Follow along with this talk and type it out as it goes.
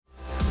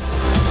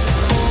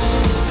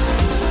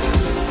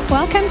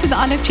Welcome to the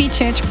Olive Tree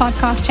Church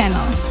podcast channel.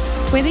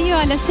 Whether you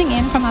are listening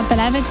in from our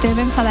beloved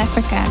Durban, South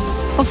Africa,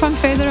 or from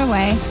further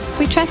away,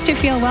 we trust you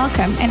feel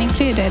welcome and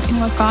included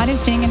in what God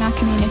is doing in our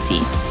community,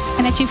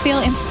 and that you feel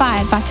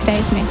inspired by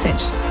today's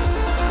message.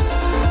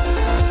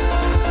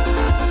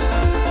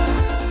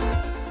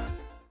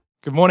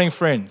 Good morning,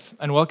 friends,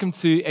 and welcome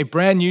to a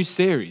brand new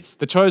series,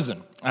 The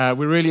Chosen.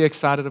 We're really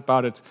excited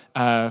about it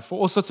for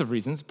all sorts of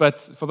reasons, but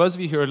for those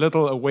of you who are a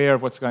little aware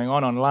of what's going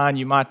on online,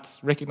 you might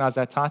recognize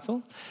that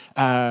title.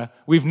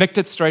 We've nicked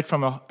it straight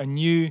from a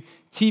new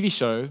TV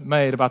show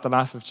made about the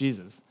life of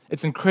Jesus.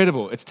 It's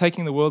incredible. It's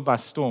taking the world by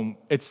storm.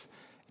 It's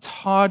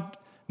hard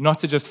not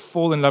to just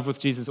fall in love with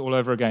Jesus all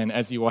over again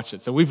as you watch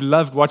it. So we've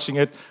loved watching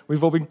it.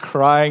 We've all been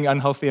crying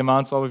unhealthy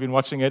amounts while we've been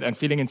watching it and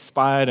feeling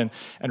inspired and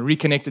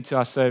reconnected to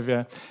our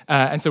Savior.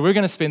 And so we're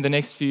going to spend the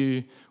next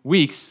few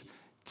weeks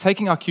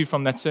taking our cue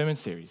from that sermon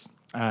series.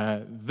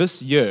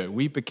 This year,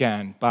 we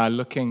began by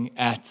looking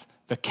at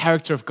the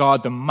character of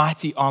God, the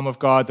mighty arm of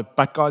God, the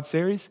But God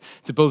series,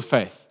 to build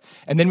faith.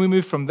 And then we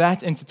moved from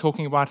that into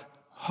talking about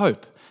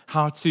hope,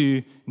 how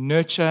to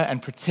nurture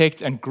and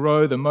protect and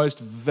grow the most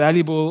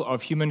valuable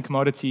of human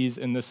commodities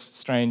in this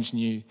strange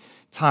new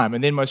time.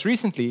 And then most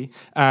recently,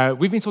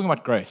 we've been talking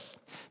about grace,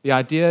 the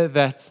idea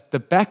that the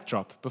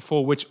backdrop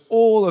before which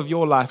all of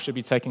your life should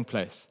be taking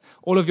place,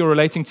 all of your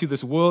relating to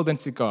this world and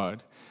to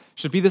God,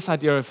 should be this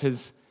idea of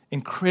His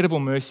incredible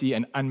mercy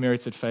and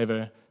unmerited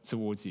favor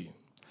towards you.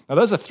 Now,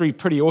 those are three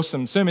pretty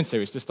awesome sermon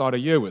series to start a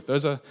year with.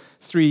 Those are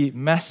three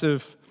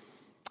massive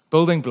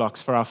building blocks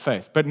for our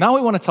faith. But now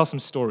we want to tell some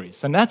stories.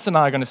 So Nats and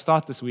I are going to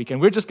start this week, and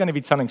we're just going to be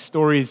telling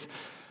stories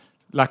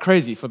like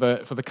crazy for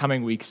the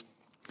coming weeks.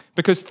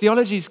 Because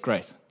theology is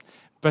great,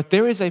 but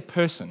there is a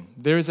person,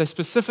 there is a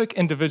specific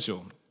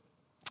individual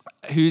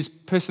whose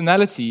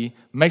personality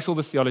makes all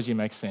this theology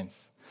make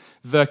sense.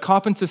 The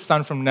carpenter's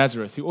son from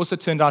Nazareth, who also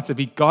turned out to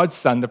be God's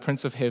son, the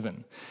Prince of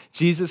Heaven,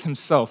 Jesus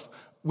himself.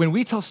 When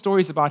we tell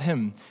stories about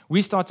him,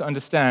 we start to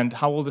understand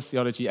how all this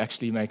theology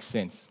actually makes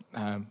sense.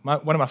 One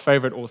of my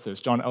favorite authors,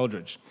 John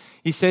Eldredge,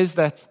 he says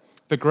that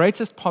the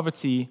greatest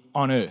poverty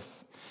on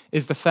earth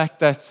is the fact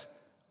that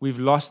we've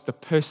lost the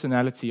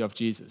personality of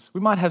Jesus.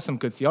 We might have some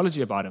good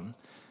theology about him,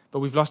 but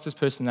we've lost his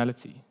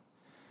personality.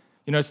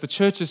 You know, it's the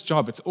church's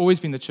job, it's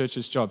always been the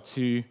church's job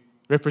to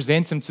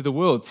represent him to the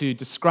world, to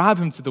describe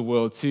him to the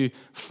world, to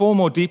fall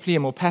more deeply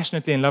and more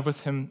passionately in love with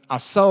him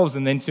ourselves,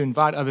 and then to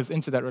invite others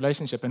into that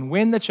relationship. And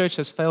when the church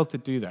has failed to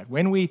do that,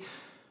 when we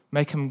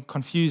make him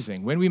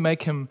confusing, when we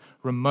make him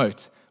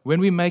remote, when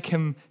we make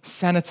him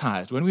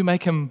sanitized, when we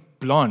make him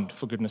blonde,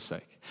 for goodness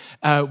sake,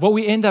 what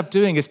we end up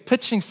doing is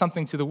pitching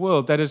something to the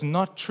world that is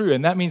not true.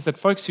 And that means that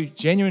folks who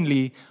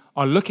genuinely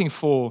are looking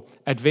for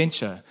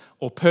adventure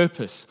or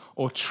purpose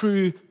or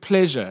true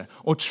pleasure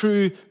or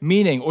true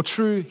meaning or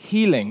true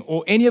healing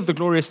or any of the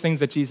glorious things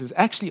that Jesus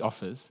actually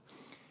offers,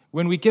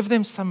 when we give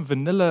them some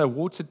vanilla,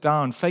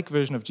 watered-down, fake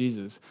version of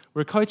Jesus,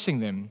 we're coaching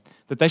them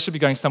that they should be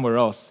going somewhere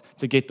else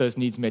to get those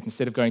needs met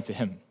instead of going to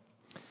him.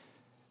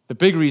 The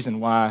big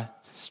reason why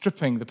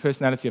stripping the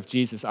personality of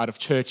Jesus out of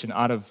church and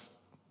out of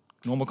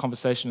normal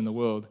conversation in the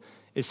world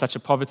is such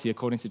a poverty,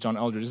 according to John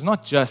Eldredge, is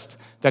not just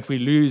that we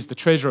lose the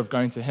treasure of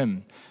going to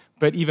him,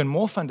 but even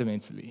more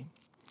fundamentally,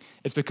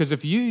 it's because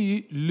if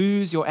you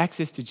lose your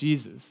access to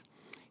Jesus,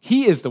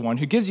 he is the one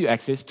who gives you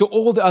access to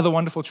all the other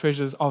wonderful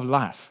treasures of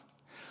life.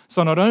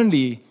 So not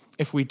only,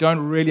 if we don't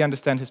really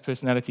understand his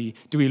personality,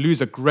 do we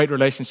lose a great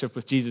relationship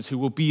with Jesus, who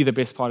will be the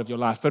best part of your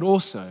life, but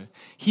also,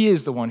 he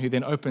is the one who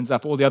then opens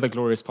up all the other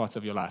glorious parts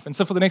of your life. And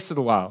so for the next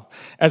little while,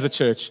 as a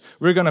church,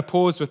 we're going to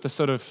pause with the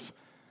sort of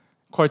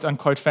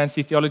quote-unquote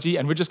fancy theology,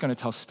 and we're just going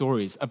to tell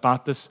stories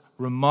about this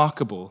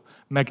remarkable,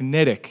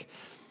 magnetic,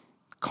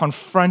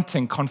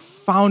 confronting,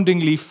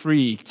 confoundingly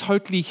free,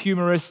 totally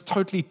humorous,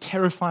 totally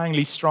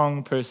terrifyingly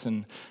strong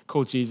person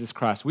called Jesus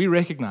Christ. We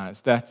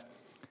recognize that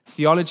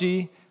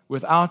theology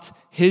without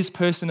his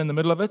person in the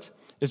middle of it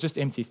is just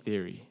empty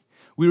theory.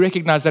 We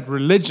recognize that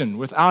religion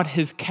without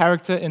his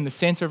character in the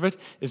center of it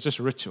is just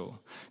ritual.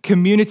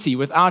 Community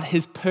without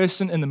his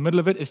person in the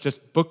middle of it is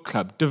just book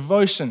club.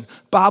 Devotion,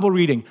 Bible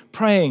reading,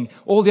 praying,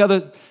 all the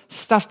other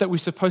stuff that we're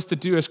supposed to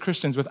do as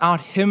Christians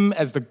without him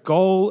as the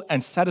goal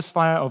and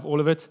satisfier of all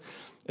of it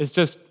is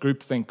just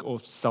groupthink or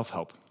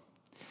self-help.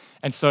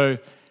 And so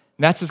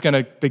Nats is going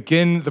to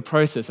begin the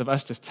process of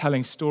us just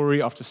telling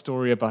story after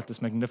story about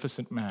this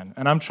magnificent man.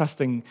 And I'm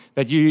trusting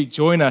that you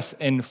join us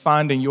in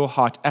finding your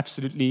heart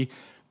absolutely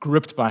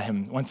gripped by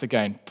him once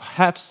again,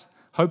 perhaps,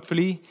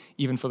 hopefully,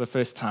 even for the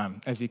first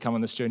time as you come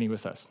on this journey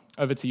with us.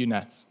 Over to you,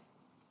 Nats.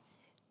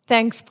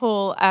 Thanks,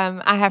 Paul.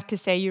 I have to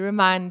say,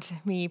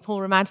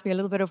 Paul reminds me a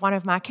little bit of one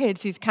of my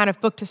kids who's kind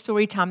of booked a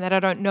story time that I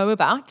don't know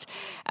about.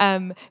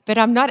 But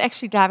I'm not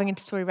actually diving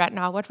into story right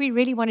now. What we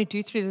really want to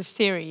do through this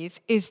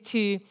series is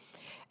to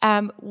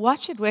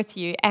watch it with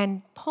you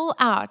and pull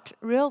out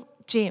real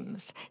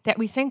gems that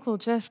we think will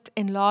just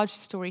enlarge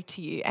story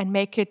to you and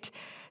make it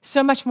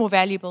so much more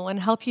valuable and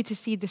help you to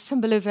see the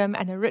symbolism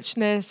and the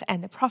richness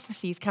and the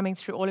prophecies coming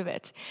through all of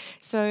it.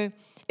 So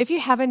if you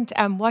haven't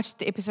watched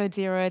the episode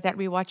 0 that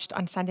we watched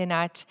on Sunday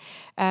night,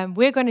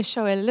 we're going to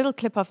show a little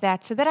clip of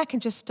that so that I can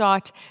just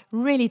start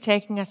really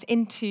taking us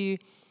into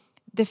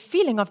the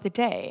feeling of the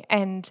day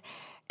and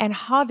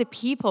how the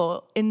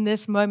people in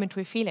this moment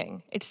were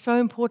feeling. It's so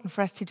important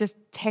for us to just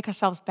take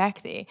ourselves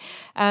back there.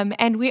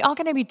 And we are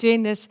going to be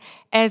doing this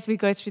as we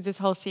go through this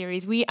whole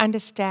series. We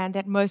understand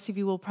that most of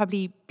you will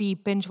probably be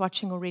binge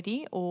watching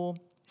already or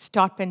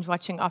start binge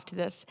watching after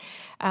this.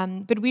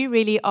 But we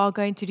really are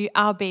going to do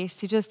our best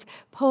to just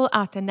pull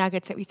out the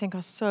nuggets that we think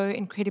are so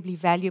incredibly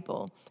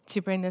valuable to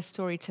bring this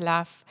story to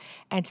life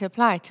and to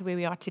apply it to where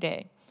we are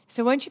today.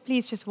 So won't you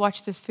please just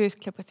watch this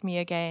first clip with me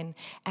again,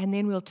 and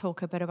then we'll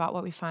talk a bit about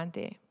what we find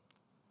there.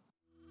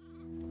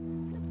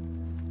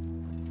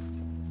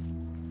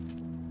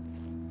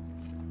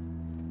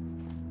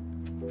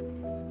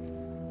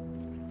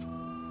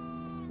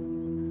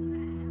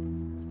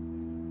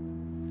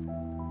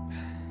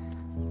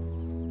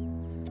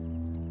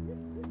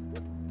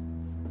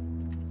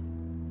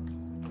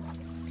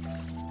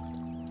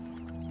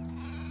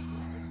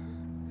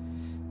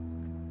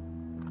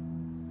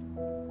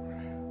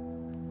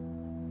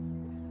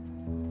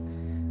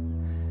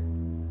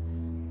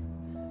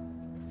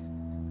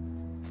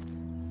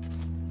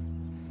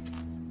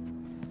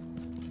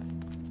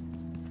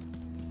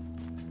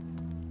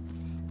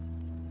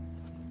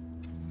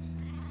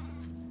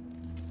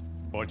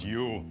 But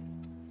you,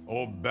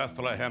 O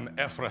Bethlehem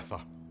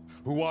Ephrathah,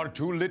 who are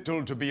too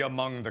little to be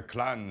among the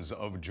clans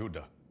of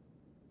Judah,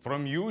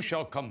 from you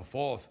shall come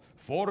forth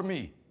for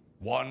me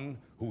one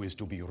who is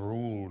to be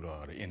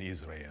ruler in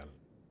Israel,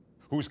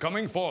 whose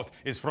coming forth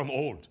is from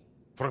old,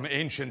 from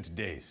ancient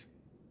days.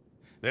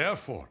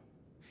 Therefore,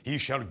 he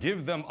shall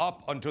give them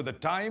up unto the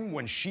time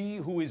when she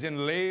who is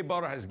in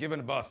labor has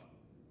given birth,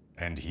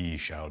 and he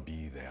shall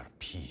be their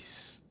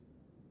peace.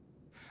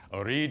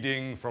 A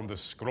reading from the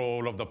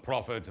scroll of the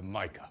prophet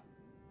Micah.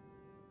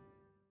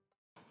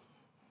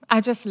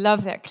 I just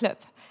love that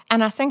clip.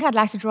 And I think I'd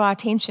like to draw our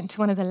attention to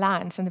one of the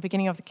lines in the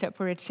beginning of the clip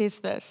where it says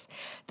this: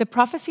 "The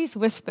prophecies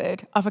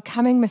whispered of a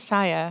coming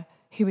Messiah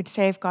who would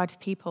save God's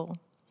people."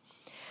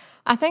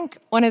 I think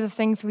one of the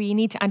things we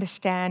need to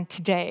understand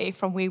today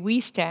from where we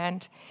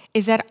stand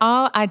is that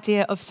our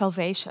idea of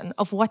salvation,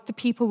 of what the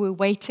people were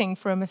waiting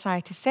for a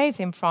Messiah to save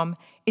them from,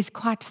 is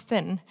quite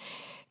thin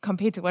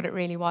compared to what it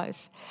really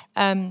was.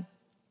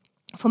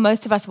 For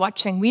most of us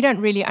watching, we don't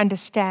really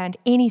understand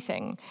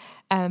anything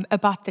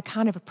about the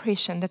kind of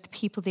oppression that the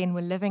people then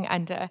were living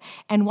under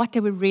and what they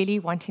were really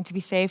wanting to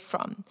be saved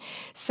from.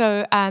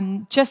 So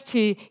just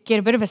to get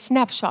a bit of a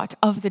snapshot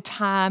of the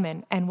time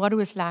and what it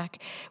was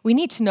like, we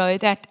need to know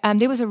that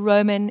there was a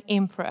Roman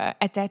emperor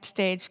at that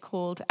stage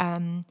called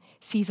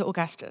Caesar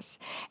Augustus.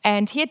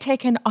 And he had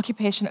taken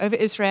occupation over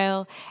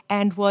Israel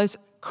and was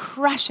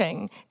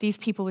crushing these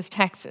people with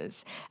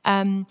taxes.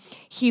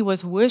 He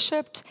was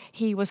worshipped.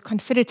 He was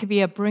considered to be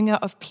a bringer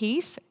of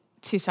peace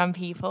to some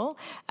people.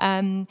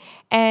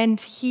 And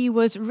he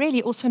was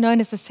really also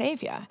known as a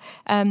savior.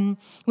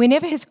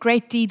 Whenever his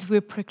great deeds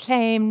were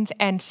proclaimed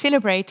and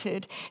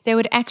celebrated, they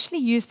would actually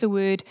use the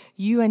word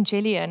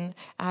euangelion.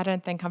 I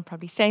don't think I'm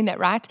probably saying that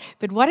right,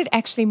 but what it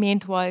actually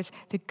meant was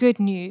the good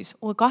news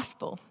or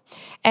gospel.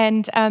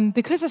 And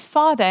because his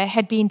father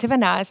had been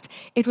divinized,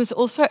 it was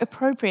also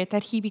appropriate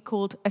that he be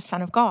called a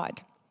son of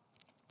God.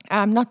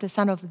 Not the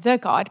son of the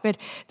God, but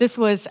this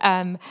was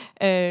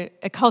a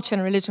culture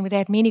and a religion where they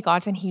had many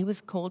gods, and he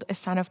was called a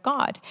son of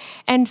God.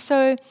 And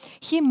so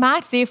he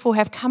might therefore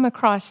have come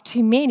across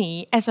to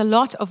many as a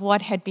lot of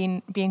what had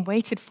been being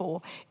waited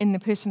for in the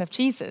person of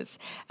Jesus.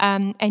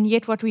 And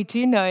yet what we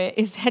do know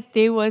is that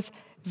there was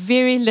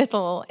very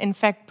little, in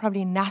fact,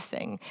 probably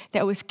nothing,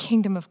 that was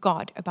kingdom of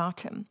God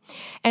about him.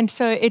 And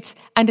so it's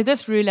under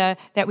this ruler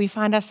that we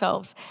find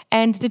ourselves.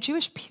 And the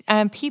Jewish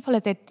people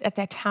at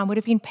that time would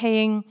have been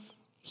paying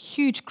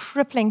huge,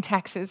 crippling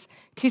taxes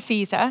to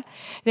Caesar.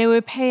 They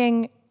were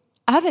paying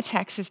other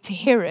taxes to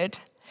Herod,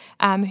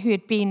 who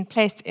had been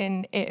placed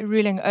in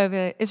ruling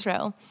over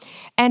Israel.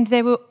 And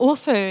they were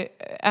also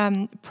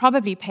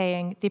probably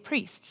paying their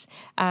priests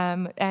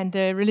and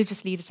the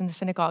religious leaders in the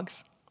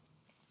synagogues.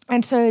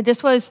 And so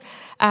this was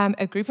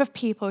a group of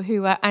people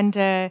who were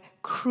under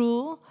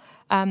cruel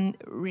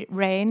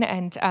reign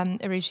and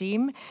a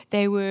regime.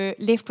 They were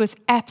left with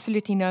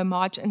absolutely no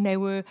margin. They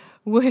were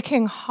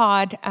working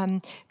hard,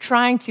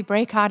 trying to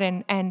break out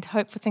and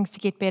hope for things to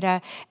get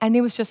better. And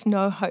there was just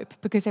no hope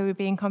because they were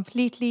being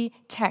completely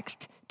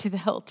taxed to the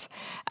hilt.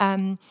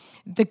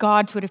 The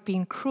guards would have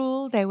been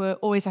cruel. They were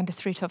always under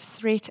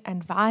threat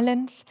and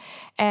violence.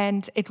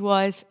 And it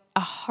was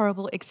a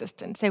horrible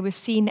existence. They were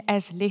seen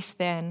as less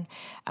than,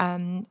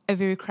 a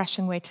very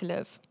crushing way to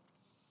live.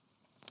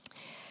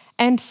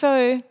 And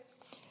so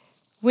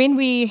when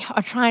we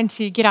are trying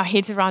to get our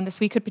heads around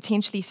this, we could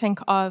potentially think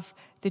of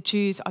the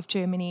Jews of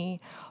Germany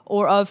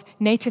or of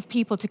native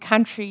people to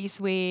countries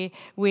where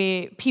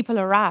people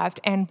arrived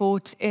and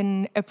brought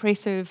in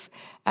oppressive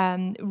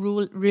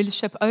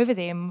rulership over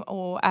them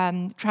or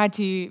tried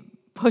to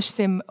push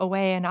them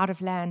away and out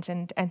of lands,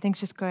 and things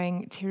just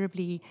going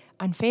terribly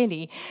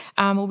unfairly.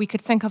 Or we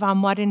could think of our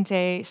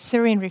modern-day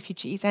Syrian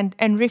refugees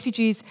and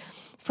refugees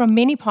from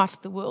many parts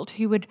of the world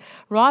who would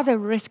rather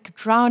risk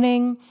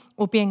drowning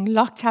or being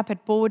locked up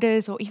at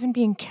borders or even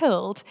being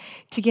killed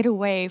to get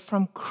away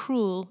from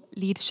cruel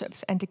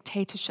leaderships and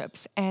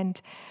dictatorships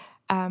and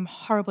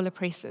horrible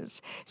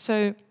oppressors.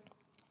 So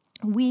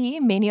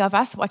many of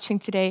us watching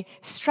today,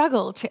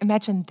 struggle to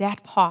imagine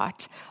that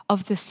part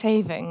of the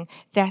saving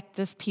that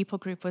this people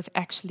group was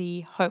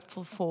actually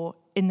hopeful for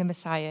in the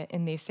Messiah,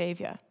 in their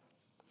Savior.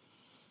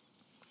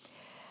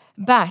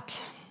 But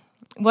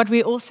what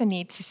we also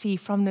need to see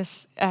from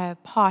this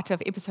part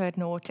of episode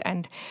 0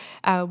 and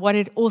what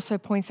it also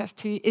points us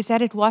to is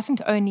that it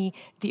wasn't only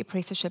the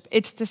oppressorship,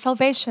 it's the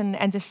salvation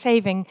and the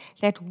saving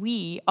that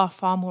we are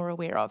far more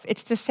aware of.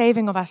 It's the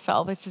saving of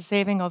ourselves, it's the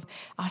saving of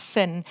our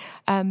sin,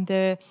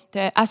 the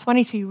us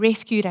wanting to be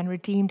rescued and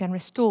redeemed and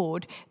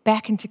restored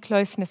back into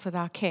closeness with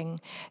our King.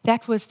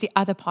 That was the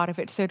other part of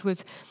it. So it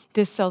was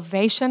the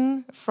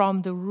salvation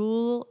from the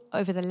rule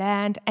over the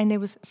land, and there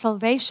was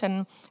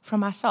salvation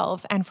from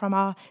ourselves and from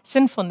our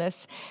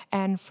sinfulness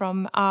and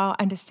from our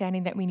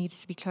understanding that we needed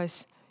to be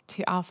close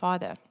to our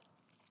Father.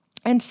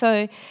 And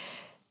so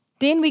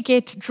then we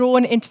get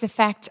drawn into the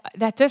fact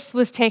that this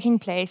was taking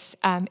place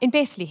in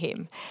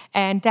Bethlehem,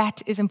 and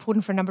that is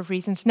important for a number of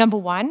reasons. Number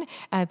one,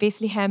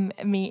 Bethlehem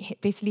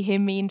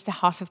means the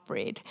house of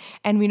bread,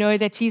 and we know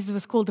that Jesus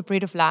was called the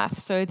bread of life,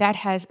 so that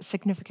has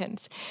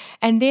significance.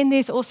 And then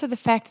there's also the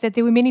fact that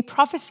there were many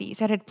prophecies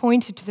that had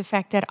pointed to the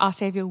fact that our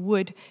Savior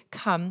would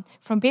come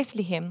from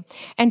Bethlehem,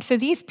 and so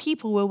these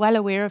people were well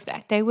aware of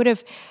that. They would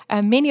have,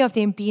 many of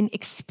them, been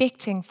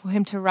expecting for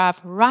him to arrive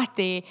right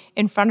there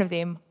in front of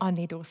them on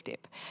their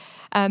doorstep.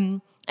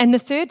 And the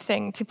third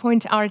thing to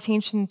point our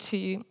attention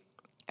to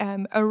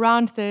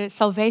around the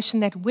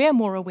salvation that we're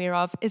more aware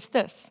of is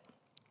this,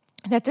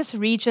 that this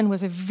region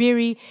was a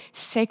very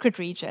sacred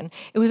region.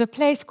 It was a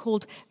place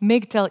called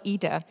Migdal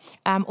Eder,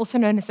 also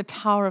known as the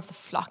Tower of the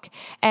Flock.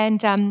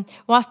 And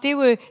whilst there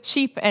were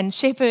sheep and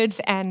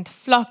shepherds and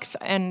flocks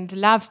and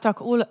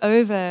livestock all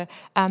over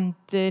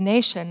the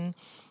nation,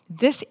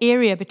 this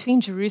area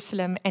between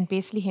Jerusalem and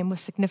Bethlehem was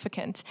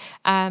significant.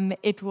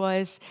 It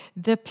was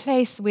the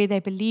place where they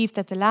believed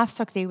that the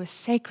livestock there was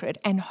sacred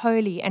and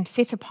holy and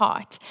set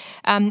apart.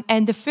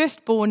 And the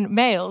firstborn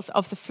males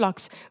of the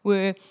flocks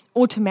were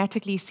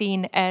automatically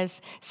seen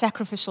as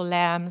sacrificial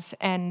lambs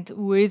and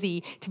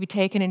worthy to be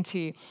taken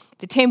into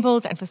the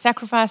temples and for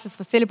sacrifices,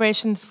 for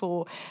celebrations,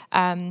 for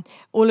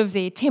all of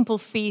their temple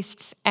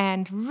feasts,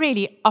 and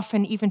really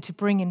often even to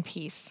bring in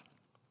peace.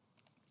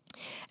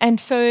 And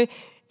so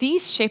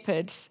these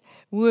shepherds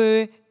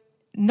were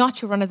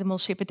not your run-of-the-mill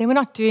shepherd. They were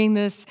not doing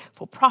this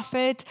for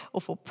profit or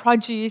for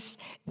produce.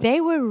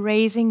 They were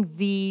raising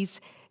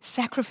these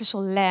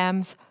sacrificial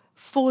lambs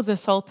for the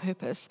sole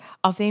purpose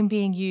of them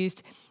being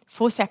used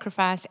for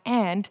sacrifice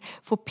and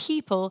for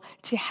people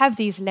to have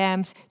these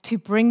lambs to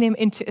bring them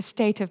into a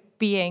state of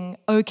being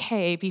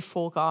okay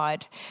before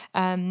God.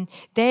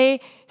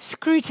 They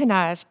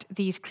scrutinized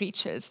these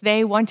creatures.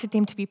 They wanted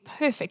them to be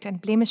perfect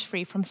and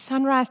blemish-free from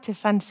sunrise to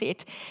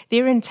sunset.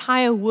 Their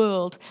entire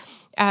world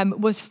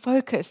was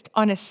focused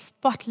on a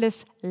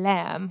spotless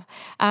lamb.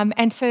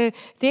 And so,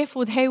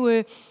 therefore, they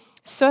were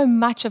so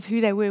much of who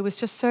they were was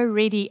just so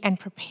ready and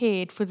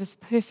prepared for this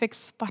perfect,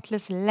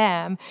 spotless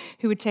lamb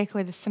who would take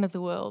away the sin of the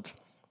world.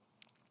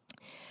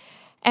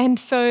 And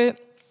so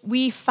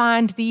we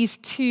find these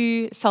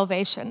two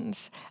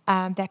salvations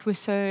that were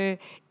so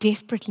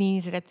desperately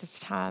needed at this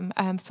time.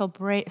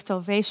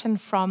 Salvation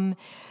from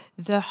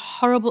the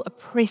horrible,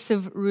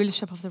 oppressive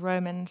rulership of the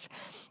Romans,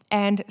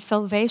 and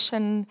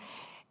salvation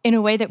in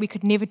a way that we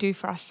could never do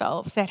for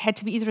ourselves, that had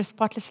to be either a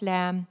spotless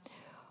lamb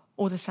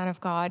or the Son of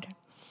God.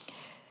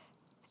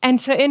 And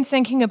so in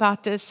thinking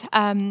about this,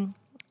 I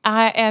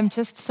am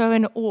just so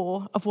in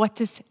awe of what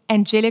this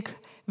angelic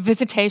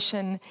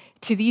visitation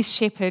to these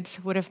shepherds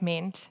would have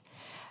meant.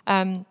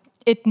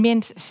 It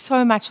meant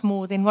so much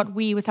more than what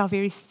we, with our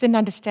very thin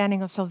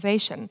understanding of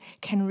salvation,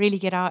 can really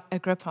get a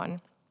grip on.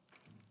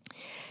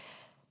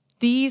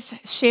 These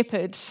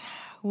shepherds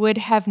would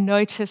have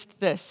noticed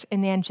this in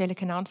the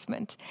angelic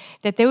announcement,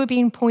 that they were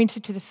being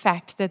pointed to the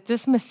fact that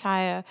this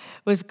Messiah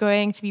was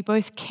going to be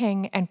both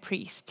king and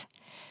priest,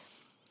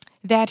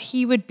 that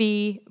he would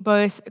be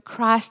both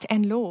Christ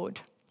and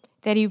Lord,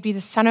 that he would be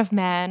the Son of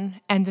Man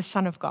and the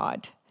Son of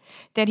God,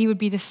 that he would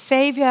be the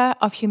Savior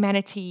of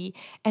humanity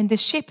and the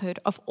shepherd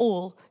of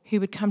all who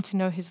would come to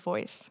know his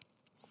voice.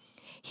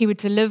 He would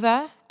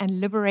deliver and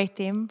liberate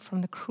them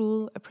from the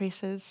cruel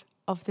oppressors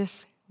of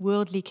this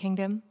worldly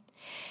kingdom,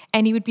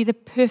 and he would be the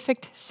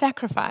perfect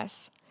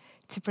sacrifice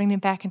to bring them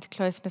back into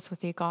closeness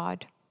with their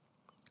God.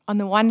 On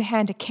the one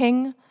hand, a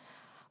king,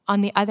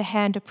 on the other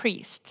hand, a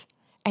priest,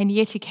 and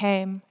yet he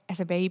came as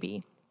a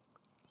baby.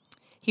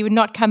 He would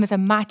not come as a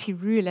mighty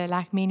ruler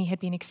like many had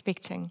been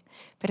expecting,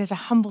 but as a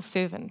humble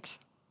servant.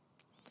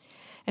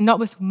 And not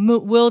with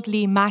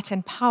worldly might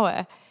and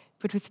power,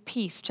 but with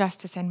peace,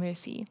 justice, and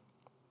mercy.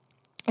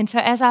 And so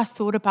as I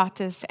thought about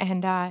this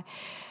and I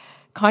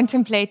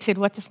contemplated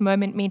what this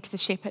moment meant to the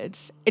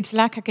shepherds, it's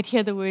like I could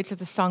hear the words of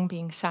the song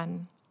being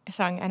sung,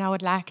 and I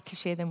would like to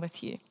share them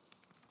with you.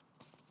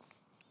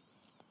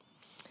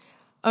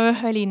 O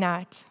holy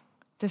night,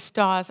 the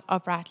stars are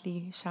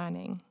brightly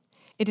shining.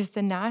 It is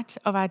the night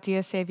of our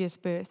dear Saviour's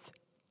birth.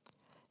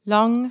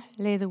 Long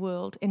lay the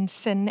world in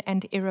sin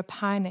and error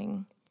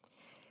pining,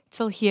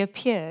 till he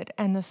appeared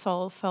and the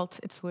soul felt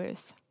its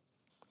worth.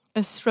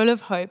 A thrill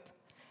of hope,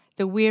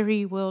 the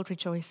weary world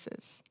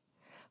rejoices,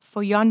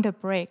 for yonder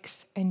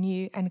breaks a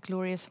new and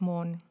glorious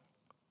morn.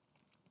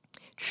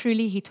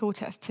 Truly he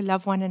taught us to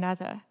love one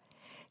another.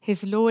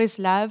 His law is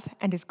love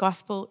and his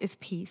gospel is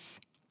peace.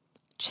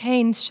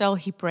 Chains shall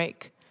he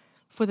break,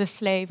 for the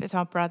slave is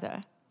our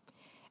brother,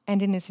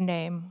 and in his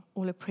name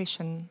all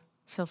oppression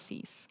shall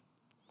cease.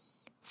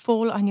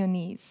 Fall on your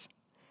knees,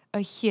 O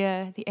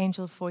hear the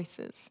angels'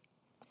 voices.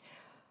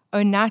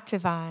 O night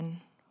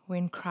divine,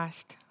 when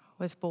Christ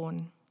was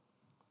born.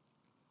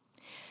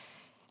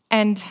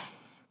 And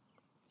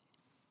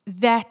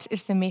that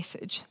is the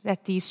message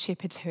that these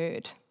shepherds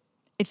heard.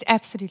 It's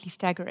absolutely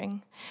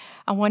staggering.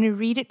 I want to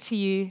read it to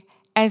you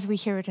as we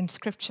hear it in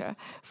Scripture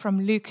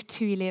from Luke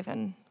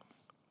 2:11.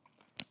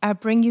 I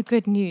bring you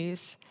good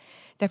news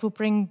that will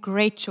bring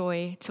great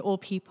joy to all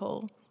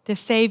people. The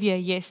Savior,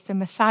 yes, the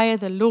Messiah,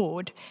 the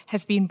Lord,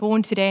 has been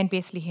born today in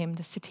Bethlehem,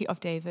 the city of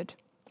David.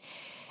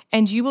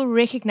 And you will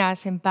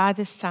recognize him by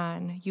this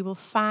sign. You will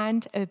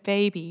find a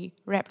baby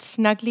wrapped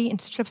snugly in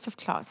strips of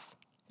cloth,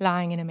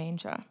 lying in a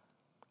manger.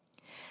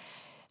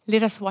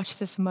 Let us watch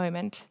this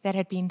moment that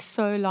had been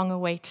so long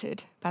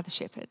awaited by the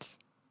shepherds.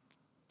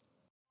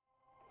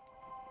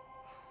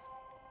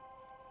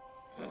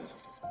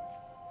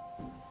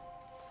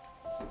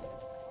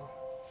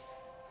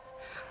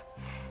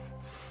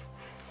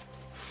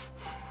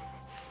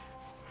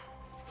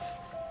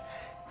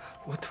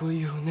 What will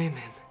you name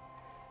him?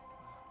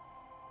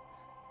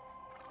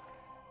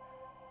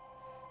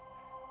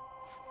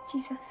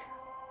 Jesus.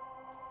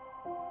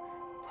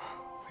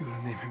 We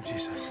will name him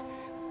Jesus.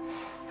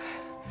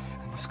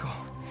 I must go.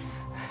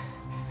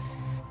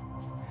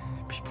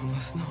 People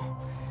must know.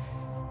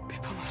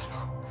 People must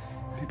know.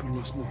 People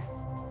must know.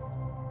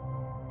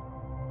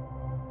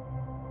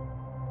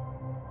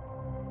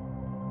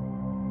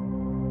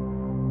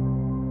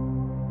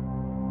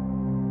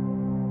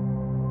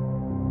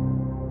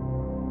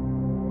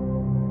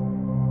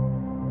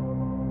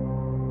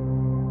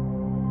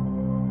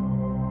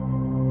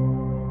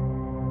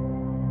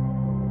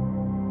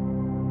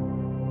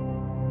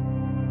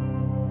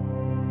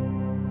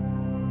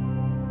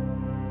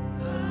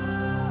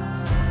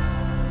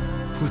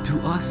 For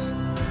to us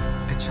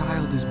a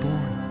child is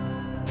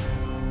born,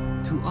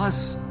 to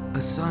us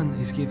a son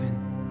is given,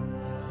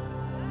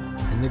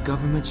 and the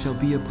government shall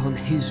be upon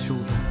his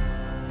shoulder,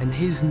 and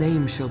his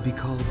name shall be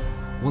called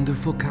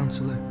Wonderful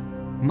Counselor,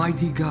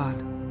 Mighty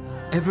God,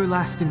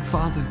 Everlasting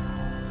Father,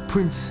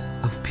 Prince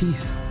of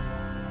Peace.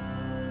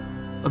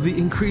 Of the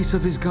increase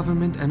of his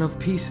government and of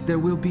peace there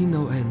will be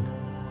no end,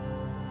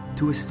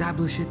 to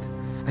establish it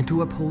and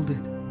to uphold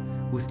it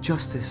with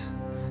justice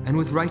and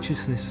with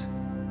righteousness,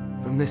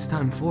 from this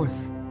time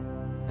forth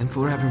and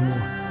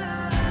forevermore.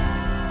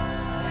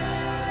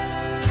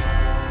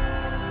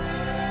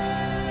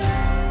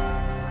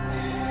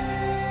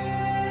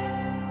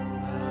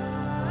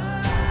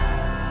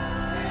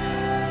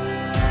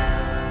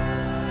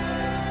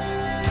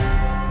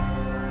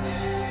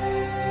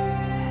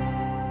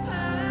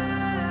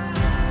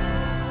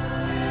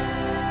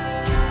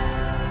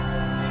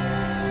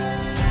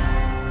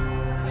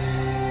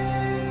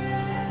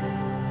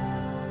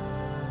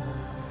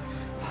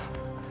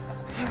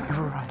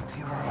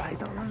 You're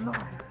right. Oh, no.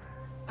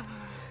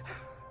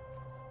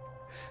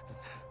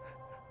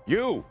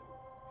 You!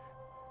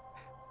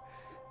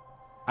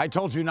 I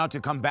told you not to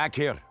come back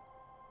here.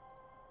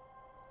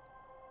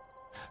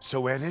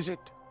 So where is it?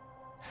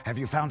 Have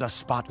you found a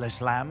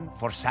spotless lamb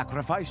for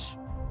sacrifice?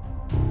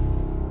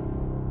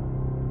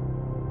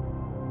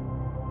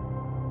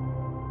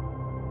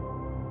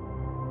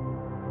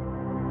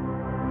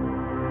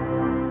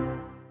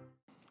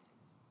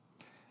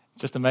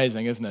 Just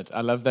amazing, isn't it?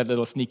 I love that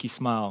little sneaky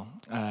smile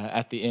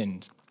at the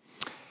end.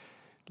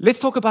 Let's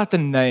talk about the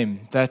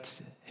name that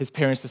his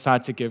parents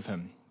decide to give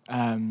him.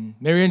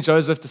 Mary and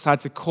Joseph decide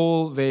to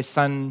call their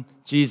son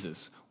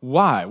Jesus.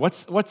 Why?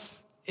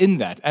 What's in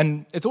that?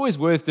 And it's always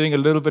worth doing a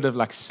little bit of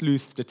like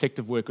sleuth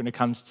detective work when it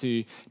comes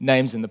to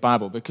names in the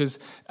Bible, because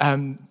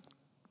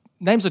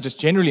names are just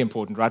generally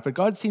important, right? But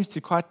God seems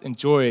to quite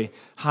enjoy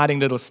hiding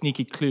little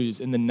sneaky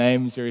clues in the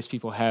names various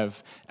people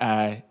have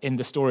in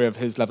the story of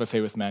his love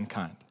affair with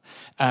mankind.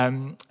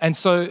 And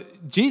so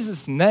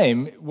Jesus'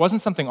 name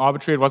wasn't something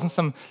arbitrary. It wasn't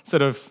some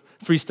sort of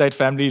Free State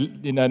family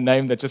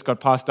name that just got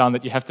passed down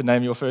that you have to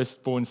name your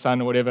firstborn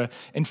son or whatever.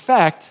 In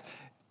fact,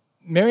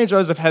 Mary and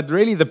Joseph had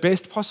really the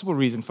best possible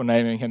reason for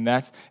naming him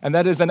that, and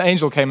that is an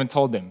angel came and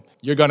told them,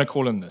 you're going to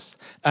call him this.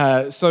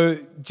 So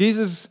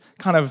Jesus,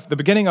 kind of the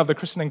beginning of the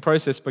christening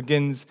process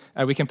begins,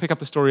 we can pick up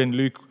the story in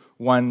Luke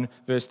 1,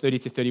 verse 30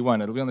 to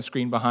 31. It'll be on the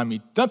screen behind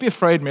me. Don't be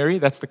afraid, Mary.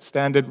 That's the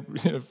standard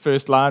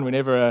first line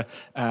whenever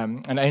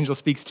an angel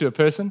speaks to a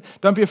person.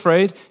 Don't be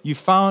afraid. You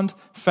found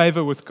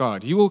favor with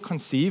God. You will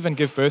conceive and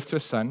give birth to a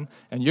son,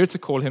 and you're to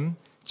call him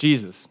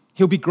Jesus.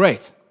 He'll be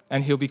great,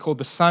 and he'll be called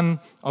the Son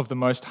of the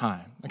Most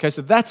High. Okay,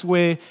 so that's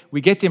where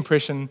we get the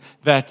impression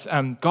that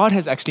God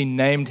has actually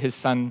named his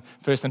son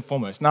first and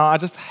foremost. Now, I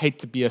just hate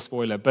to be a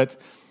spoiler, but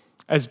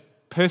as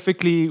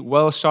perfectly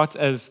well shot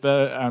as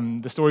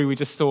the story we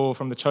just saw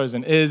from The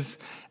Chosen is,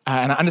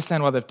 and I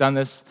understand why they've done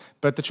this,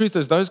 but the truth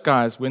is those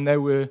guys, when they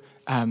were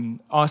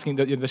asking,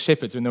 the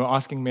shepherds, when they were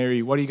asking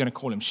Mary, what are you going to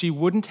call him? She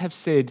wouldn't have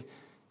said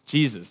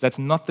Jesus. That's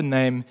not the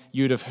name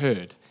you'd have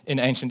heard in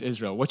ancient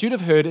Israel. What you'd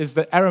have heard is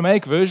the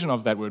Aramaic version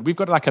of that word. We've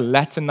got like a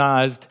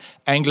Latinized,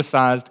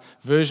 anglicized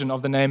version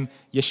of the name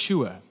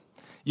Yeshua.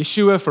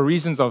 Yeshua, for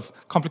reasons of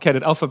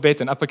complicated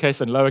alphabet and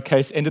uppercase and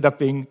lowercase, ended up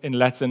being in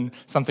Latin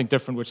something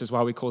different, which is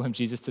why we call him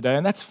Jesus today.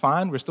 And that's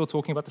fine. We're still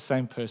talking about the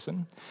same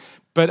person.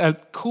 But a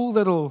cool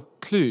little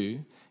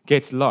clue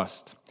gets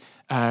lost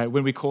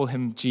when we call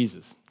him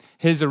Jesus.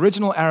 His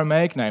original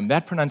Aramaic name,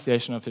 that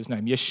pronunciation of his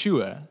name,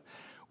 Yeshua,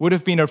 would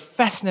have been a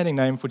fascinating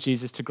name for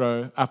Jesus to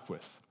grow up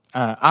with.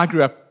 I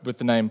grew up with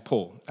the name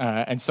Paul.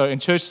 And so in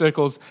church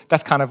circles,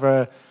 that's kind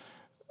of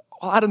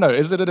I don't know,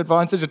 is it an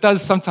advantage? It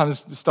does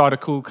sometimes start a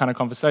cool kind of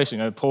conversation.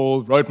 You know,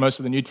 Paul wrote most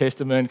of the New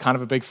Testament, kind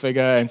of a big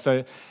figure, and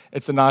so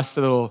it's a nice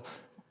little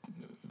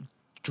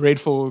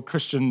dreadful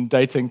Christian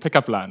dating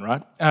pickup line,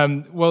 right?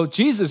 Well,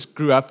 Jesus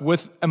grew up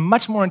with a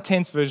much more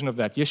intense version of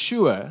that.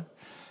 Yeshua,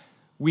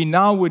 we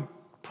now would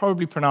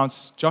probably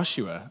pronounce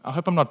Joshua. I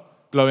hope I'm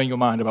not blowing your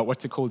mind about what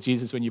to call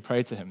Jesus when you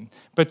pray to him.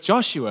 But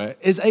Joshua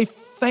is a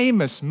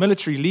famous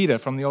military leader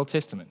from the Old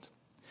Testament.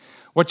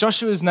 What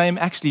Joshua's name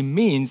actually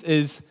means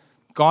is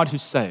God who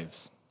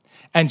saves.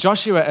 And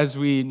Joshua, as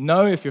we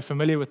know, if you're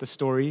familiar with the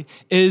story,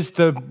 is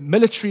the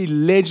military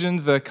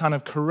legend, the kind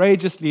of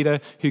courageous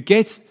leader who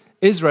gets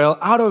Israel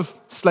out of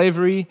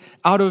slavery,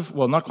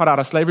 not quite out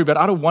of slavery, but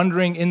out of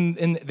wandering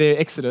in their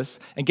exodus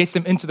and gets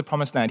them into the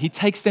promised land. He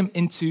takes them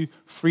into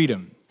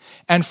freedom.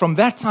 And from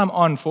that time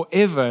on,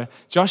 forever,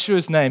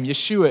 Joshua's name,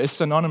 Yeshua, is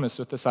synonymous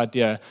with this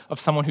idea of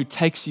someone who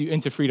takes you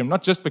into freedom,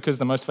 not just because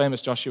the most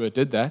famous Joshua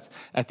did that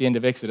at the end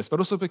of Exodus, but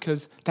also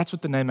because that's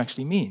what the name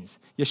actually means.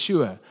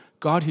 Yeshua,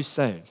 God who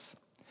saves.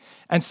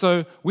 And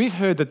so we've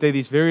heard that there are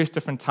these various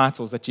different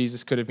titles that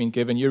Jesus could have been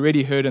given. You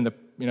already heard in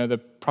the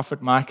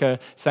prophet Micah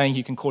saying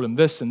you can call him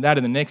this and that,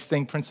 and the next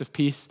thing, Prince of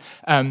Peace.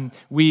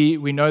 We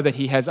know that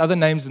he has other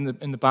names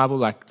in the Bible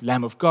like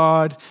Lamb of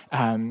God,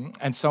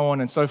 and so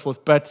on and so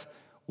forth. But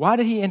why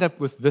did he end up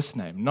with this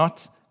name?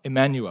 Not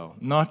Emmanuel,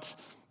 not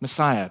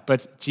Messiah,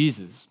 but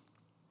Jesus.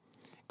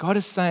 God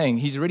is saying,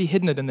 he's already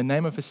hidden it in the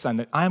name of his son,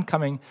 that I am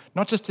coming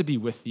not just to be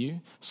with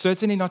you,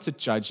 certainly not to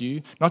judge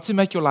you, not to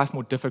make your life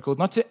more difficult,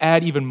 not to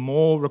add even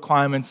more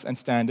requirements and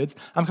standards.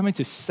 I'm coming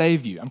to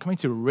save you. I'm coming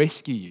to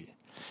rescue you.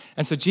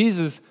 And so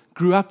Jesus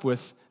grew up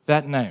with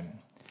that name,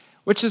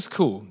 which is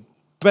cool.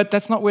 But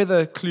that's not where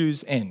the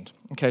clues end.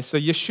 Okay, so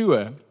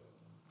Yeshua,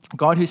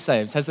 God who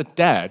saves, has a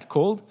dad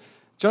called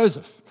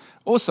Joseph.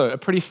 Also, a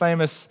pretty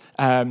famous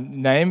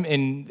name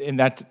in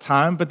that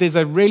time, but there's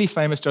a really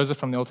famous Joseph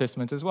from the Old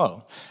Testament as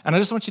well. And I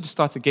just want you to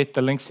start to get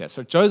the links here.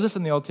 So Joseph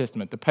in the Old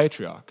Testament, the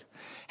patriarch,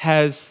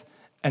 has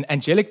an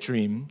angelic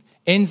dream,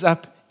 ends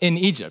up in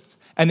Egypt,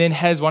 and then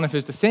has one of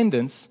his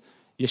descendants,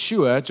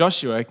 Joshua,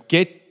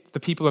 get the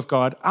people of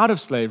God out of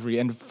slavery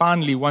and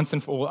finally, once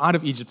and for all, out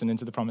of Egypt and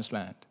into the Promised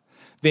Land.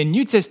 Then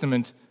New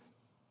Testament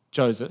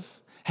Joseph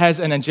has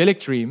an angelic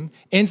dream,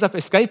 ends up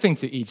escaping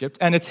to Egypt,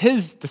 and it's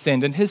his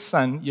descendant, his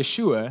son,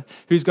 Yeshua,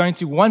 who's going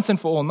to once and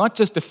for all not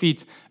just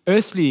defeat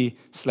earthly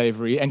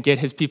slavery and get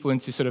his people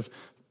into sort of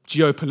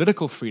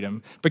geopolitical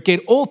freedom, but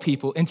get all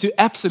people into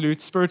absolute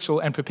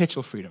spiritual and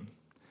perpetual freedom.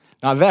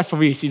 Now that for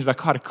me seems like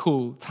quite a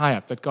cool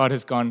tie-up that God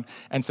has gone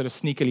and sort of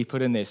sneakily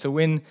put in there. So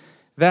when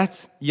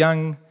that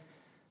young,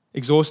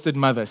 exhausted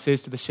mother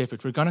says to the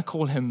shepherd, we're going to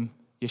call him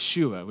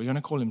Yeshua, we're going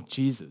to call him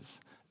Jesus,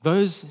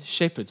 those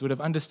shepherds would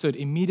have understood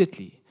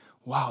immediately,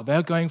 wow,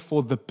 they're going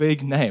for the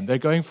big name. They're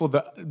going for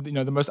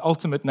the most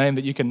ultimate name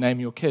that you can name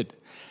your kid,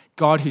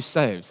 God who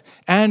saves.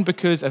 And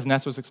because, as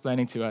Nats was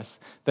explaining to us,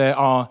 they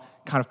are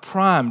kind of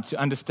primed to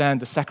understand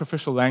the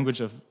sacrificial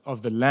language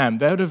of the lamb,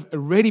 they would have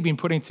already been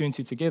putting two and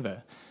two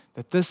together,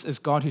 that this is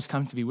God who's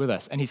come to be with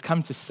us, and he's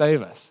come to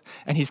save us,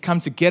 and he's come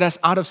to get us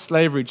out of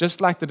slavery,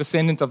 just like the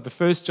descendant of the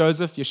first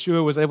Joseph,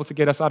 Yeshua, was able to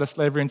get us out of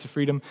slavery into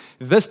freedom.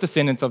 This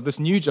descendant of this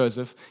new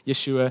Joseph,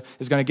 Yeshua,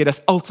 is going to get us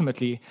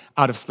ultimately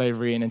out of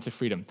slavery and into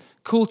freedom.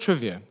 Cool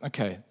trivia.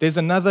 Okay, there's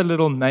another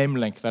little name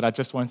link that I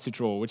just want to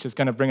draw, which is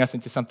going to bring us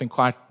into something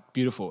quite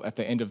beautiful at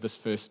the end of this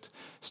first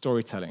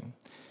storytelling.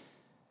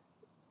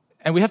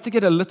 And we have to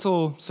get a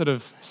little sort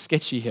of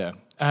sketchy here.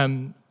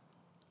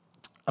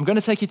 I'm I'm going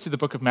to take you to the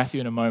book of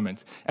Matthew in a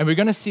moment, and we're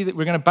going to see that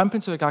we're going to bump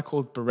into a guy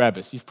called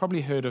Barabbas. You've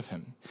probably heard of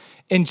him.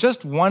 In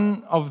just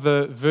one of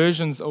the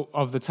versions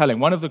of the telling,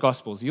 one of the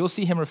Gospels, you'll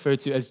see him referred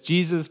to as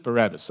Jesus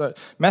Barabbas. So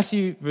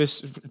Matthew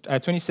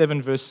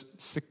 27, verse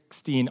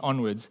 16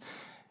 onwards,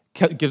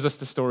 gives us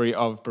the story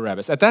of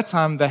Barabbas. At that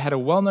time, they had a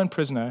well-known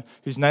prisoner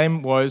whose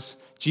name was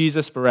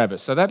Jesus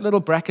Barabbas. So that little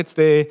bracket's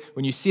there,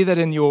 when you see that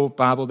in your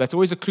Bible, that's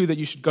always a clue that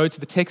you should go to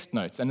the text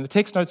notes. And the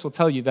text notes will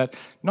tell you that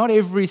not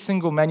every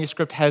single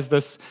manuscript has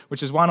this,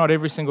 which is why not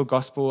every single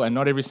gospel and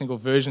not every single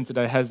version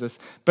today has this.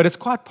 But it's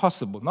quite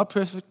possible, not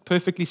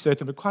perfectly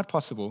certain, but quite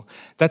possible,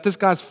 that this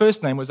guy's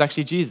first name was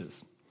actually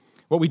Jesus.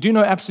 What we do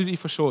know absolutely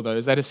for sure, though,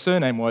 is that his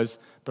surname was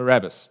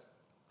Barabbas.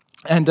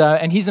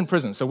 And he's in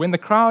prison. So when the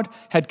crowd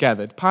had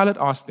gathered, Pilate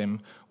asked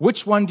them,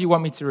 which one do you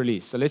want me to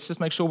release? So let's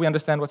just make sure we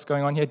understand what's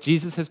going on here.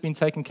 Jesus has been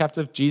taken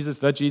captive.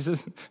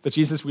 The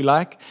Jesus we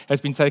like, has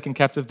been taken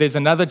captive. There's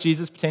another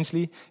Jesus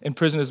potentially in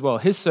prison as well.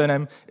 His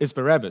surname is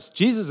Barabbas.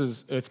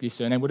 Jesus' earthly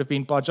surname would have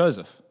been Bar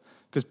Joseph,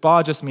 because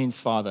Bar just means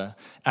father.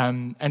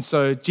 And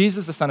so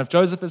Jesus, the son of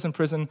Joseph, is in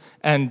prison,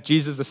 and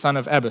Jesus, the son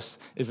of Abbas,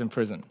 is in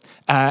prison.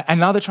 And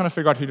now they're trying to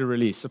figure out who to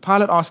release. So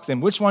Pilate asks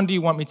them, which one do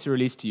you want me to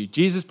release to you,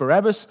 Jesus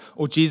Barabbas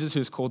or Jesus who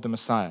is called the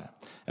Messiah?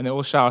 And they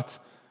all shout,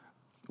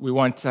 we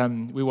want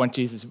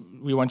Jesus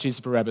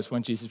Barabbas, we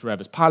want Jesus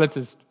Barabbas. Pilate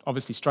is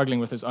obviously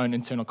struggling with his own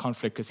internal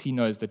conflict because he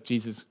knows that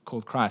Jesus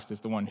called Christ is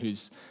the one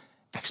who's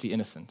actually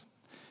innocent.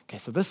 Okay,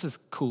 so this is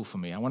cool for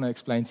me. I want to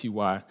explain to you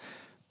why.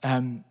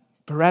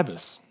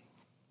 Barabbas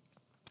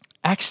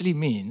actually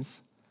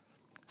means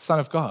Son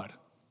of God.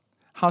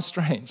 How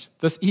strange.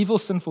 This evil,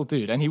 sinful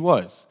dude, and he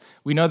was.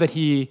 We know that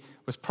he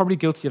was probably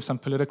guilty of some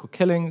political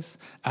killings,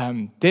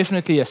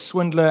 definitely a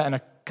swindler and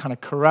a kind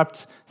of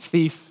corrupt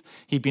thief.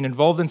 He'd been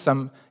involved in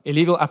some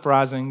illegal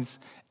uprisings,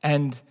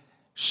 and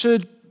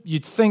should,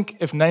 you'd think,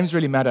 if names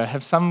really matter,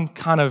 have some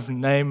kind of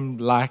name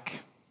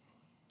like,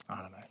 I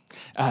don't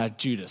know,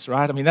 Judas,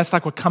 right? I mean, that's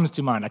like what comes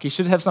to mind. Like, he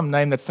should have some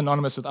name that's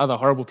synonymous with other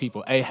horrible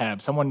people,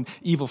 Ahab, someone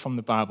evil from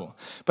the Bible.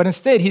 But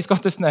instead, he's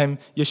got this name,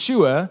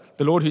 Yeshua,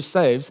 the Lord who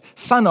saves,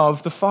 Son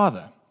of the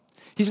Father.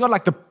 He's got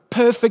like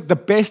the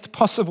best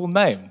possible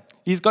name.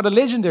 He's got a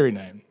legendary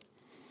name.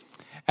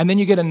 And then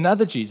you get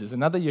another Jesus,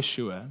 another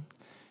Yeshua,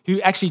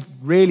 who actually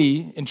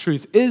really, in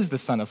truth, is the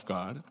Son of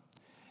God,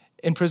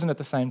 in prison at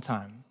the same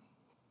time.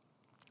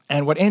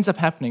 And what ends up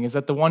happening is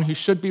that the one who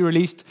should be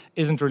released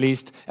isn't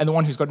released, and the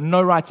one who's got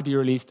no right to be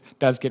released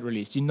does get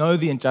released. You know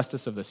the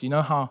injustice of this. You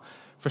know how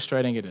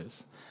frustrating it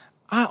is.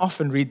 I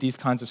often read these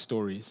kinds of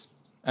stories,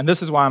 and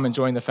this is why I'm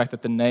enjoying the fact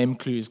that the name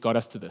clues got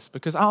us to this,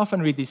 because I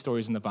often read these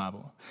stories in the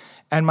Bible,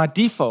 and my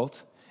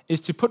default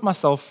is to put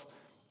myself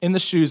in the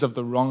shoes of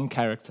the wrong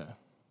character.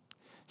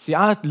 See,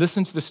 I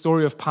listen to the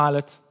story of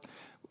Pilate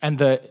and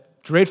the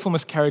dreadful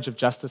miscarriage of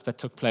justice that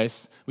took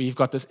place, where you've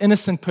got this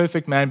innocent,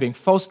 perfect man being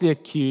falsely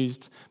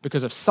accused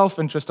because of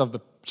self-interest of the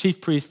chief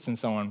priests and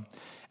so on.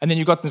 And then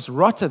you've got this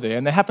rotter there,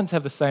 and they happen to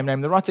have the same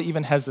name. The rotter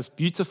even has this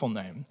beautiful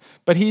name,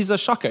 but he's a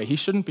shocker. He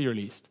shouldn't be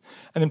released.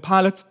 And then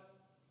Pilate,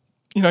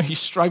 he's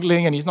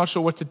struggling, and he's not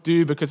sure what to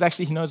do because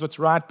actually he knows what's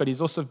right, but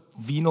he's also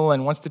venal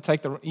and wants to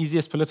take the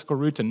easiest political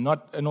route and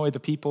not annoy the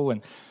people.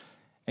 And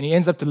he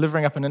ends up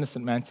delivering up an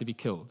innocent man to be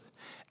killed.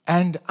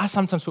 And I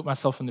sometimes put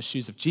myself in the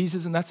shoes of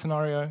Jesus in that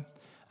scenario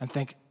and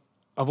think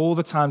of all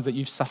the times that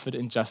you've suffered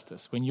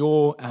injustice, when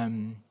your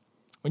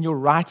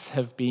rights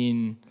have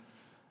been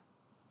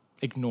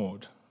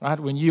ignored, right?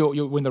 When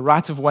the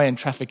right of way in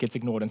traffic gets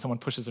ignored and someone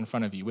pushes in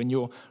front of you, when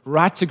your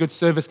right to good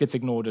service gets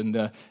ignored and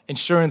the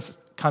insurance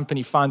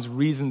company finds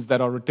reasons that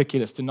are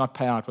ridiculous to not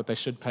pay out what they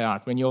should pay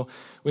out,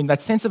 when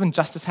that sense of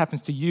injustice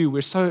happens to you,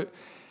 we're so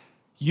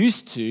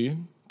used to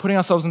putting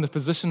ourselves in the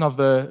position of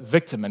the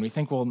victim, and we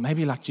think, well,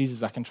 maybe like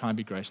Jesus, I can try and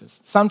be gracious.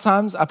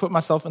 Sometimes I put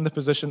myself in the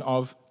position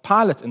of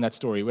Pilate in that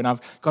story, when I've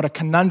got a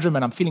conundrum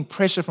and I'm feeling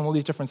pressure from all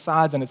these different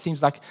sides, and it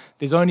seems like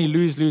there's only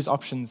lose-lose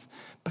options.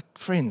 But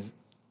friends,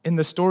 in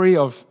the story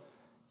of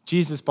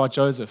Jesus Bar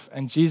Joseph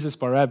and Jesus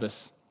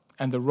Barabbas,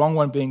 and the wrong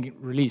one being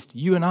released,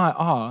 you and I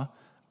are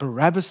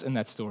Barabbas in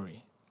that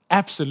story.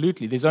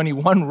 Absolutely. There's only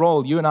one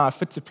role you and I are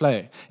fit to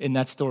play in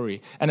that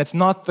story. And it's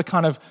not the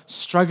kind of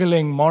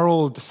struggling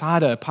moral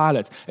decider,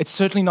 Pilate. It's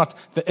certainly not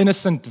the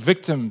innocent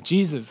victim,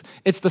 Jesus.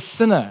 It's the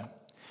sinner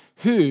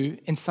who,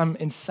 in some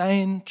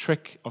insane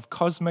trick of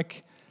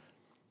cosmic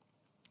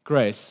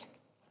grace,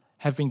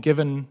 have been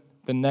given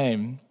the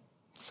name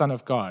Son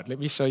of God. Let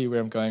me show you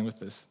where I'm going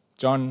with this.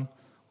 John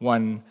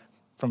 1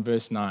 from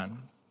verse 9.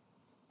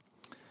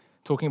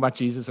 Talking about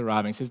Jesus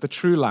arriving, says, the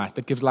true light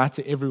that gives light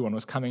to everyone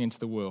was coming into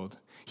the world.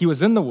 He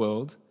was in the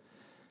world,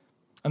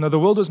 and though the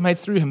world was made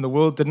through him, the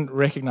world didn't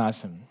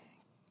recognize him.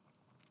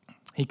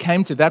 He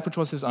came to that which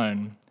was his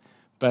own,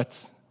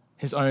 but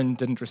his own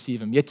didn't receive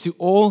him. Yet to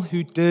all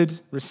who did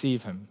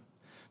receive him,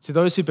 to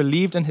those who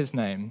believed in his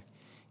name,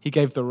 he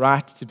gave the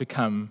right to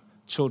become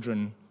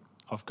children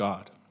of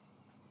God.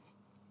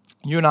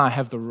 You and I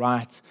have the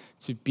right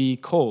to be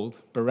called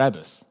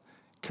Barabbas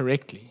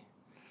correctly.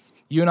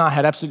 You and I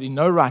had absolutely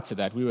no right to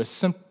that. We were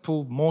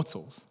simple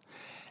mortals.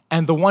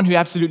 And the one who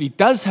absolutely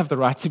does have the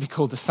right to be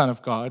called the Son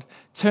of God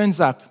turns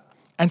up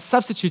and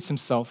substitutes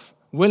himself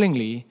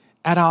willingly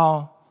at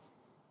our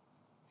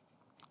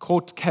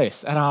court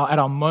case, at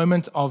our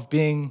moment of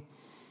being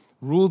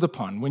ruled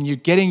upon. When you're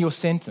getting your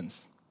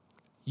sentence,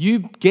 you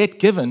get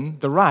given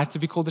the right to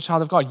be called the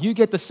child of God. You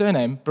get the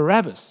surname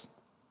Barabbas.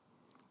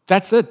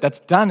 That's it. That's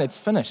done. It's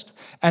finished.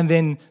 And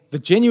then the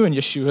genuine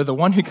Yeshua, the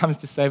one who comes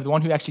to save, the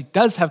one who actually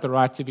does have the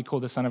right to be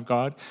called the Son of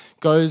God,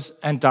 goes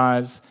and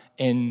dies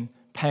in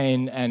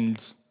pain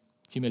and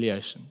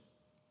humiliation.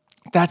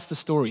 That's the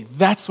story.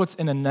 That's what's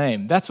in a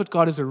name. That's what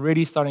God is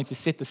already starting to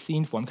set the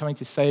scene for. I'm coming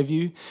to save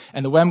you,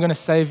 and the way I'm going to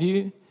save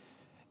you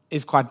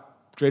is quite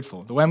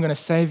dreadful. The way I'm going to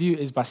save you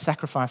is by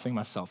sacrificing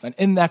myself. And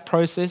in that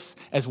process,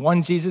 as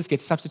one Jesus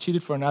gets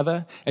substituted for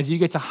another, as you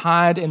get to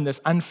hide in this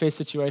unfair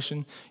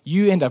situation,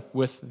 you end up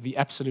with the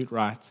absolute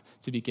right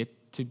to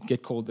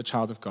get called the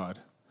child of God.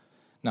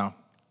 Now,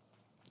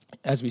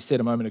 as we said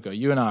a moment ago,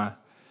 you and I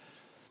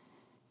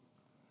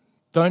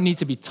don't need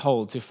to be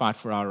told to fight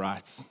for our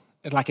rights.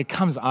 It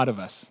comes out of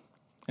us.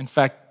 In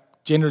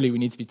fact, generally we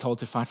need to be told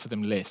to fight for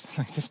them less,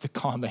 just to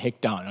calm the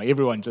heck down.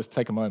 Everyone just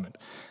take a moment.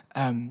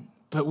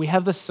 But we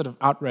have this sort of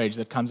outrage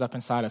that comes up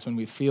inside us when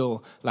we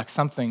feel like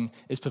something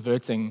is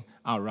perverting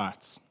our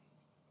rights.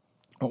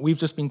 What we've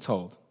just been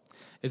told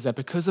is that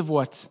because of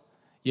what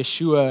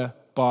Yeshua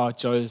bar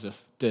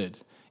Joseph did,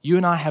 you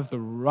and I have the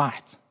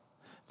right,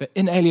 the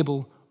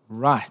inalienable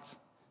right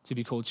to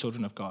be called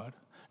children of God.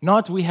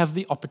 Not we have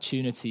the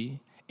opportunity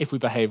if we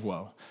behave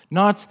well.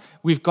 Not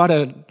we've got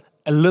a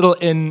little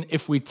in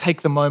if we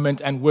take the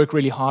moment and work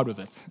really hard with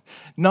it.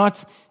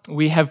 Not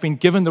we have been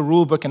given the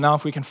rule book, and now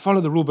if we can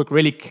follow the rule book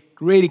really,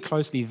 really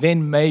closely,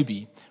 then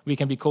maybe we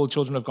can be called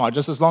children of God.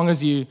 Just as long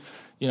as you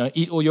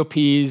eat all your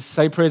peas,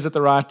 say prayers at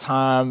the right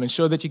time,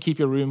 ensure that you keep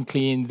your room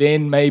clean,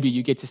 then maybe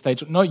you get to stay.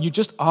 No, you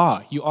just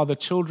are. You are the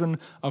children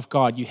of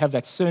God. You have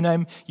that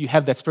surname. You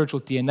have that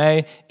spiritual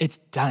DNA. It's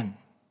done.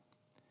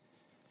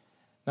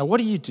 Now, what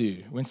do you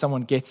do when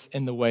someone gets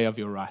in the way of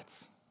your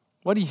rights?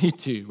 What do you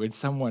do when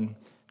someone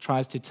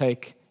tries to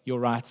take your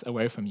rights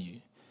away from you?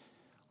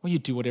 Well, you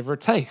do whatever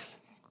it takes.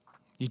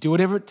 You do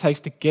whatever it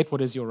takes to get what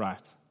is your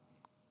right.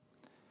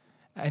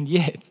 And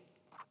yet,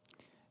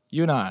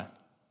 you and I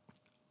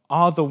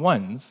are the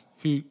ones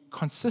who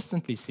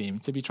consistently seem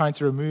to be trying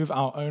to remove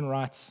our own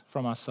rights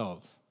from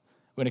ourselves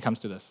when it comes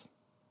to this,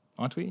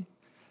 aren't we?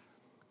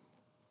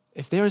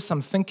 If there is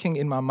some thinking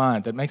in my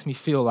mind that makes me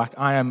feel like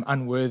I am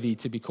unworthy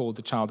to be called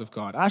the child of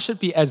God, I should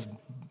be as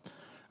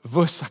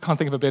I can't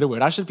think of a better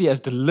word. I should be as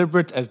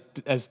deliberate,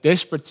 as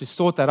desperate to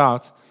sort that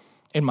out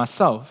in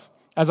myself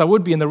as I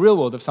would be in the real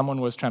world if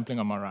someone was trampling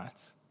on my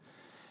rights.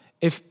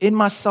 If in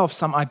myself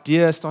some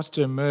idea starts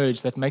to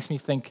emerge that makes me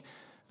think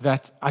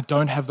that I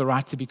don't have the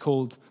right to be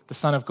called the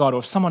Son of God, or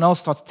if someone else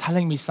starts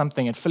telling me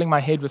something and filling my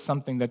head with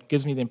something that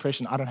gives me the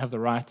impression I don't have the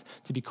right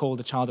to be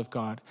called a child of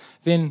God,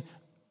 then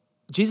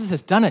Jesus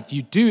has done it.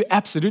 You do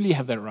absolutely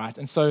have that right.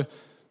 And so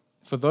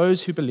for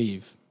those who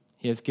believe,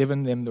 he has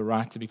given them the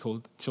right to be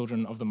called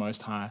children of the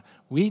Most High.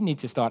 We need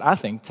to start, I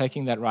think,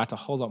 taking that right a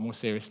whole lot more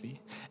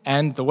seriously.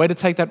 And the way to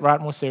take that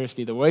right more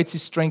seriously, the way to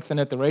strengthen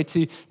it, the way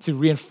to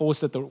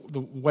reinforce it, the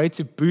way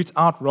to boot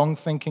out wrong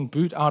thinking,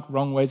 boot out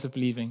wrong ways of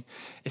believing,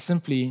 is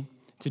simply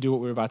to do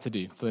what we're about to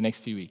do for the next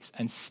few weeks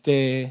and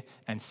stare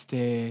and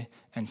stare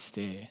and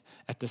stare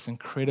at this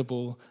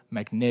incredible,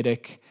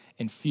 magnetic,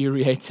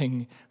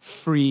 infuriating,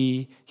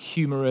 free,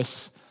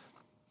 humorous,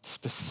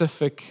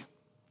 specific,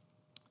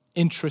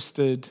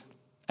 interested,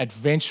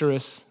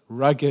 adventurous,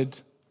 rugged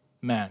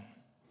man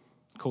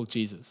called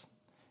Jesus,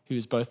 who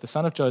is both the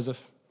son of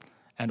Joseph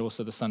and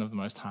also the Son of the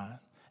Most High.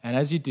 And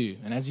as you do,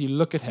 and as you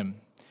look at him,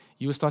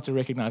 you will start to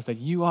recognize that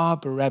you are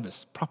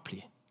Barabbas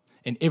properly,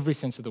 in every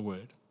sense of the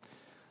word,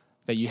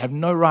 that you have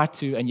no right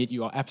to, and yet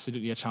you are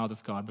absolutely a child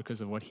of God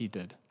because of what he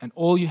did. And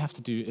all you have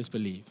to do is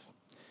believe.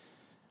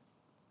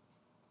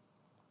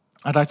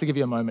 I'd like to give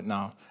you a moment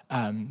now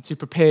to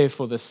prepare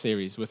for this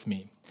series with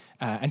me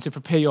and to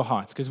prepare your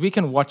hearts, because we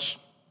can watch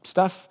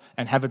stuff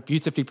and have it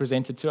beautifully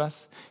presented to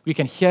us. We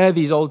can hear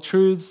these old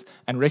truths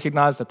and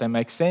recognize that they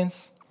make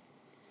sense.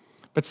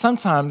 But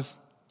sometimes,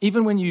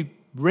 even when you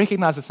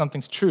recognize that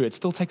something's true, it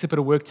still takes a bit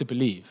of work to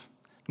believe.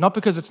 Not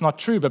because it's not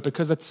true, but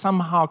because it's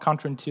somehow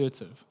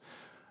counterintuitive.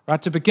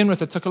 Right? To begin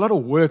with, it took a lot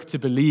of work to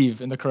believe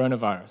in the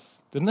coronavirus,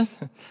 didn't it?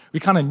 We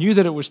kind of knew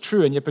that it was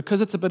true, and yet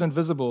because it's a bit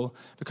invisible,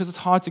 because it's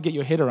hard to get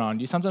your head around,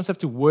 you sometimes have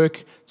to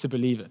work to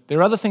believe it. There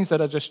are other things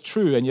that are just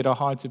true and yet are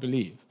hard to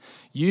believe.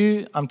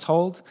 You, I'm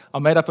told, are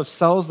made up of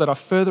cells that are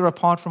further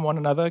apart from one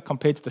another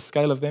compared to the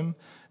scale of them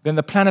than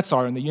the planets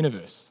are in the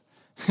universe.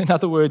 In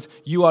other words,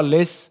 you are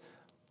less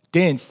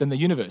dense than the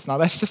universe. Now,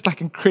 that's just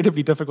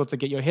incredibly difficult to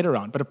get your head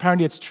around, but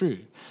apparently it's true.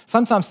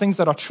 Sometimes things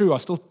that are true are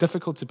still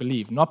difficult to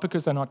believe, not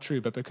because they're not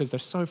true, but because they're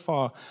so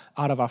far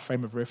out of our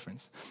frame of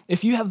reference.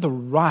 If you have the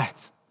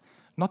right,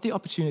 not the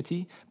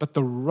opportunity, but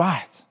the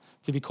right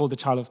to be called a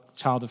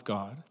child of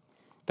God,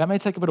 that may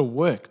take a bit of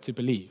work to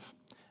believe.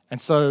 And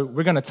so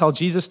we're going to tell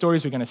Jesus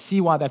stories, we're going to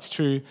see why that's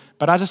true,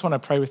 but I just want to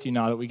pray with you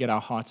now that we get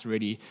our hearts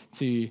ready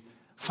to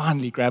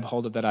finally grab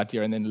hold of that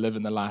idea and then live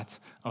in the light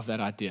of that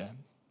idea.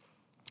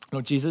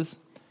 Lord Jesus,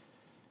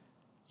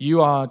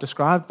 you are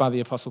described by the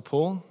Apostle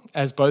Paul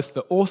as both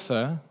the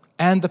author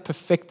and the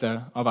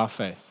perfecter of our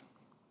faith.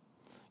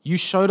 You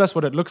showed us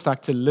what it looks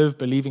like to live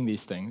believing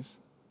these things.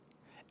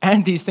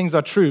 And these things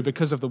are true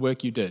because of the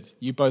work you did.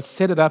 You both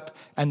set it up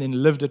and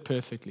then lived it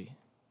perfectly.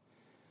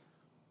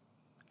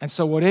 And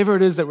so whatever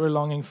it is that we're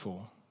longing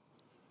for,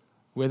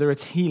 whether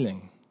it's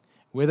healing,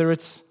 whether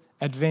it's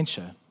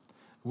adventure,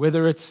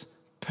 whether it's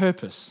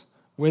purpose,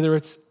 whether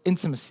it's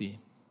intimacy,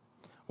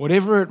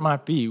 whatever it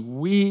might be,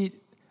 we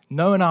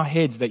know in our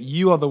heads that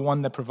you are the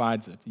one that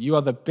provides it. You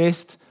are the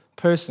best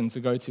person to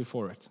go to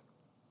for it.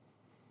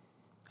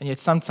 And yet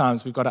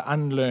sometimes we've got to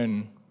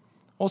unlearn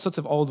all sorts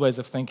of old ways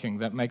of thinking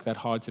that make that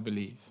hard to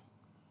believe.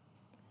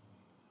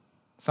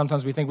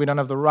 Sometimes we think we don't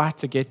have the right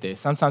to get there.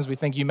 Sometimes we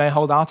think you may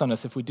hold out on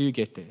us if we do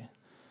get there.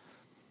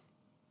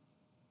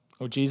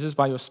 Oh, Jesus,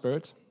 by your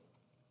Spirit,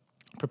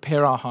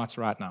 prepare our hearts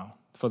right now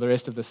for the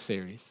rest of this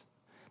series.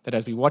 That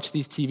as we watch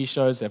these TV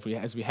shows,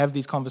 as we have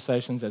these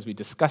conversations, as we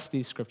discuss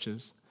these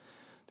scriptures,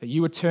 that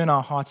you would turn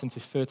our hearts into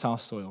fertile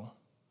soil.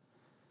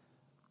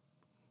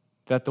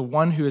 That the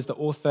one who is the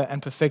author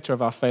and perfecter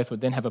of our faith would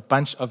then have a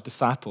bunch of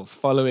disciples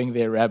following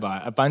their rabbi,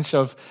 a bunch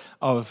of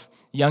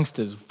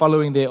youngsters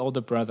following their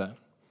older brother,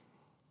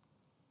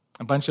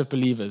 a bunch of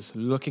believers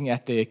looking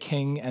at their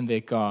king and their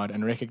God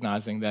and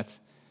recognizing that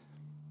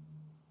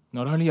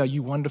not only are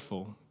you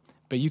wonderful,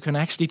 but you can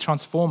actually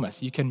transform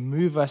us. You can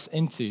move us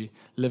into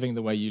living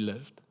the way you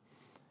lived.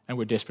 And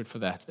we're desperate for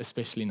that,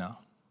 especially now.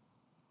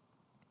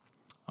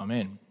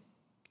 Amen.